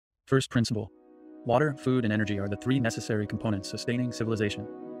First principle. Water, food, and energy are the three necessary components sustaining civilization,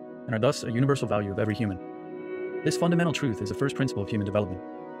 and are thus a universal value of every human. This fundamental truth is the first principle of human development,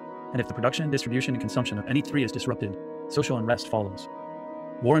 and if the production, distribution, and consumption of any three is disrupted, social unrest follows.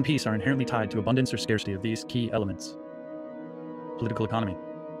 War and peace are inherently tied to abundance or scarcity of these key elements. Political economy.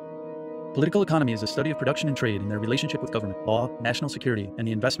 Political economy is the study of production and trade and their relationship with government, law, national security, and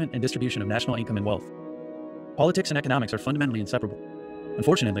the investment and distribution of national income and wealth. Politics and economics are fundamentally inseparable.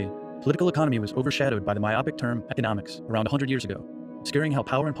 Unfortunately, political economy was overshadowed by the myopic term economics around 100 years ago, obscuring how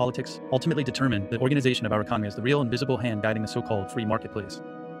power and politics ultimately determine the organization of our economy as the real invisible hand guiding the so-called free marketplace.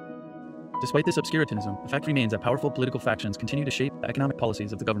 Despite this obscurantism, the fact remains that powerful political factions continue to shape the economic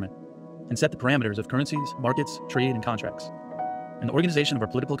policies of the government and set the parameters of currencies, markets, trade, and contracts. And the organization of our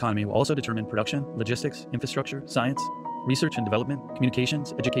political economy will also determine production, logistics, infrastructure, science, research and development,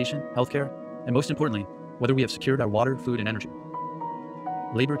 communications, education, healthcare, and most importantly, whether we have secured our water, food, and energy.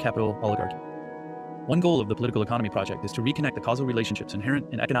 Labor, capital, oligarchy. One goal of the Political Economy Project is to reconnect the causal relationships inherent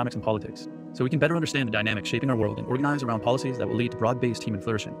in economics and politics, so we can better understand the dynamics shaping our world and organize around policies that will lead to broad-based human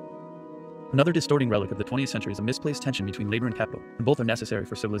flourishing. Another distorting relic of the 20th century is a misplaced tension between labor and capital, and both are necessary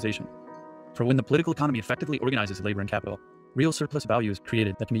for civilization. For when the political economy effectively organizes labor and capital, real surplus value is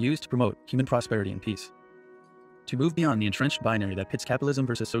created that can be used to promote human prosperity and peace. To move beyond the entrenched binary that pits capitalism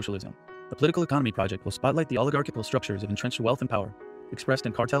versus socialism, the Political Economy Project will spotlight the oligarchical structures of entrenched wealth and power, expressed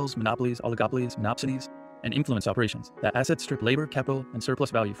in cartels, monopolies, oligopolies, monopsonies, and influence operations that assets strip labor, capital, and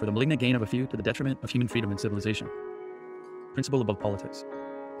surplus value for the malignant gain of a few to the detriment of human freedom and civilization. Principle above politics.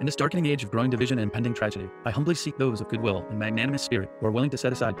 In this darkening age of growing division and impending tragedy, I humbly seek those of goodwill and magnanimous spirit who are willing to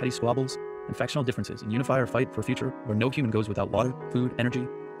set aside petty squabbles and factional differences and unify our fight for a future where no human goes without water, food, energy,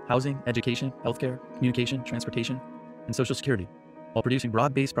 housing, education, healthcare, communication, transportation, and social security, while producing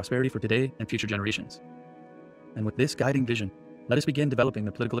broad-based prosperity for today and future generations. And with this guiding vision, let us begin developing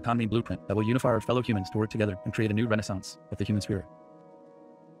the political economy blueprint that will unify our fellow humans to work together and create a new renaissance of the human spirit.